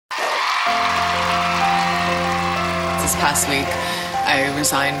past week, I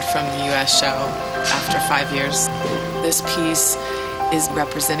resigned from the US show after 5 years. This piece is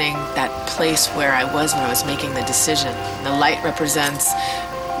representing that place where I was when I was making the decision. The light represents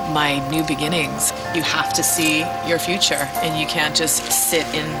my new beginnings. You have to see your future, and you can't just sit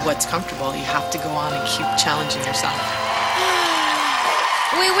in what's comfortable. You have to go on and keep challenging yourself.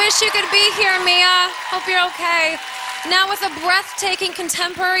 We wish you could be here, Mia. Hope you're okay. Now with a breathtaking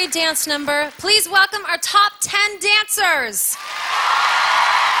contemporary dance number, please welcome our top 10 dancers.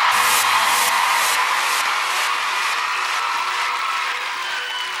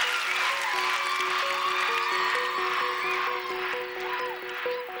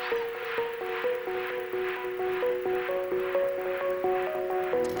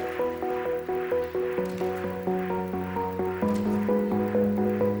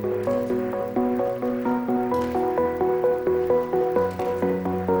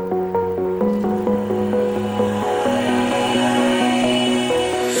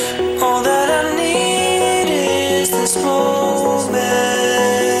 All that I need is this moment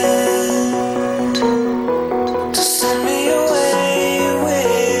to send me away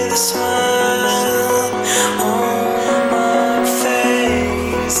with a smile on my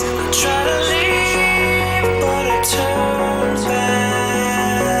face. I try to leave, but it turns back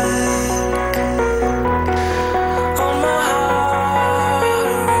on my heart.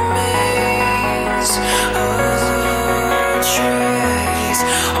 Remains a trace.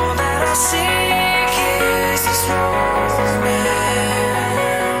 All that I seek is this moment.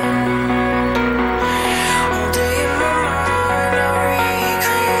 All day in my mind I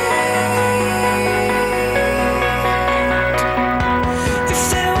recreate. If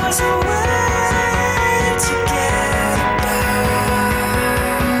there was a way to get back,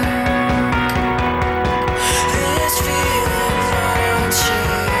 this feeling I'd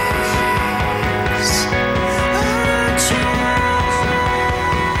chase. I'd chase.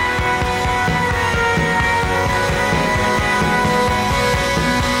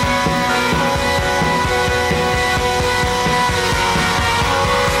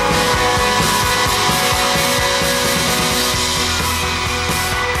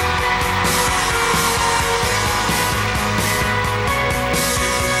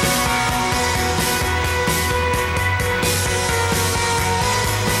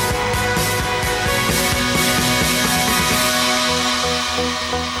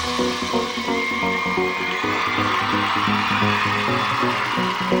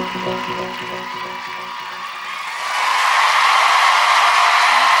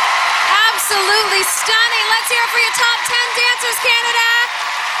 Absolutely stunning. Let's hear it for your top 10 dancers, Canada.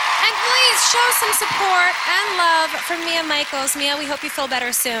 And please show some support and love for Mia Michaels. Mia, we hope you feel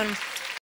better soon.